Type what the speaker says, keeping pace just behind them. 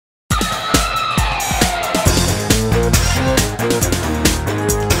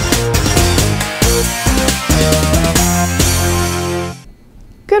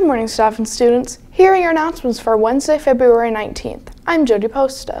morning, staff and students. Here are your announcements for Wednesday, February 19th. I'm Jody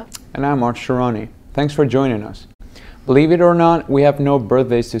Posta. And I'm Art Sharani. Thanks for joining us. Believe it or not, we have no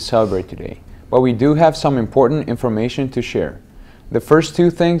birthdays to celebrate today, but we do have some important information to share. The first two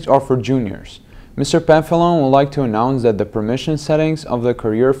things are for juniors. Mr. Penfilon would like to announce that the permission settings of the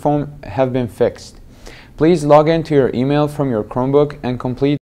career form have been fixed. Please log into your email from your Chromebook and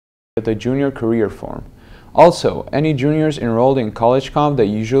complete the junior career form. Also, any juniors enrolled in College Comp that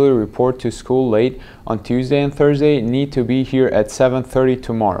usually report to school late on Tuesday and Thursday need to be here at 7:30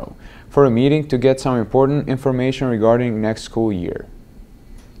 tomorrow for a meeting to get some important information regarding next school year.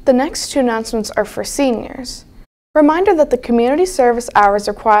 The next two announcements are for seniors. Reminder that the community service hours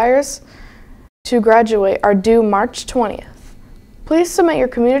requires to graduate are due March 20th. Please submit your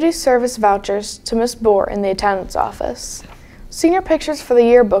community service vouchers to Ms. Bohr in the attendance office. Senior pictures for the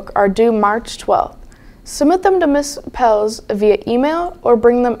yearbook are due March 12th. Submit them to Ms. Pels via email or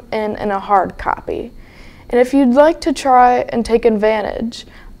bring them in a hard copy. And if you'd like to try and take advantage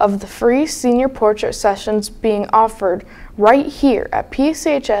of the free senior portrait sessions being offered right here at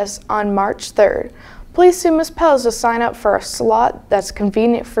PCHS on March 3rd, please see Ms. Pels to sign up for a slot that's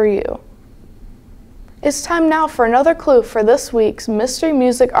convenient for you. It's time now for another clue for this week's mystery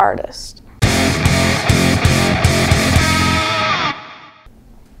music artist.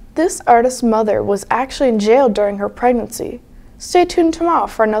 This artist's mother was actually in jail during her pregnancy. Stay tuned tomorrow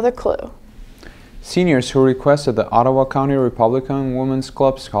for another clue. Seniors who requested the Ottawa County Republican Women's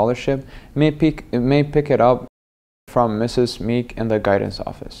Club scholarship may pick it up from Mrs. Meek in the guidance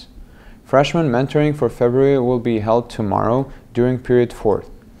office. Freshman mentoring for February will be held tomorrow during period 4.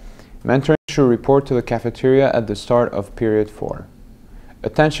 Mentoring should report to the cafeteria at the start of period 4.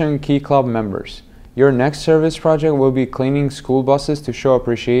 Attention Key Club members. Your next service project will be cleaning school buses to show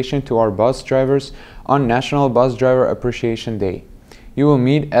appreciation to our bus drivers on National Bus Driver Appreciation Day. You will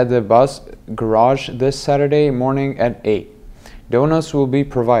meet at the bus garage this Saturday morning at 8. Donuts will be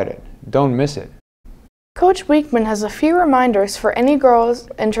provided. Don't miss it. Coach Weekman has a few reminders for any girls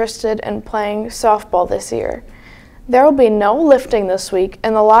interested in playing softball this year. There will be no lifting this week,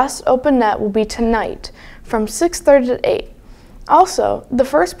 and the last open net will be tonight from 6:30 to 8. Also, the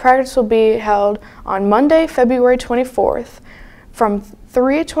first practice will be held on Monday, February 24th from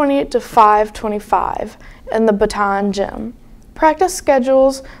 3:20 to 5:25 in the Baton Gym. Practice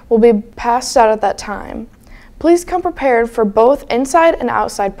schedules will be passed out at that time. Please come prepared for both inside and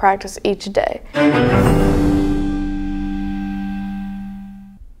outside practice each day.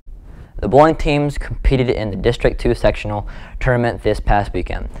 The bowling teams competed in the District 2 sectional tournament this past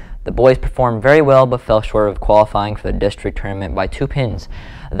weekend. The boys performed very well but fell short of qualifying for the district tournament by 2 pins.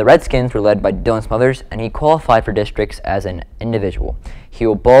 The Redskins were led by Dylan Smothers, and he qualified for districts as an individual. He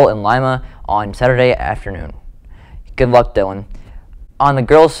will bowl in Lima on Saturday afternoon. Good luck, Dylan. On the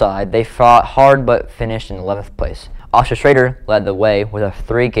girls' side, they fought hard but finished in 11th place. Asha Schrader led the way with a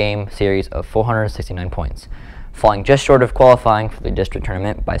 3-game series of 469 points, falling just short of qualifying for the district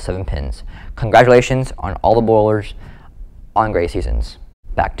tournament by 7 pins. Congratulations on all the bowlers on great seasons.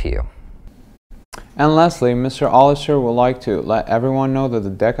 Back to you. And lastly, Mr. Hollister would like to let everyone know that the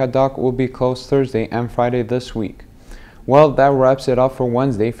DECA dock will be closed Thursday and Friday this week. Well, that wraps it up for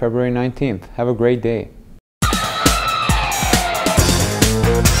Wednesday, February 19th. Have a great day.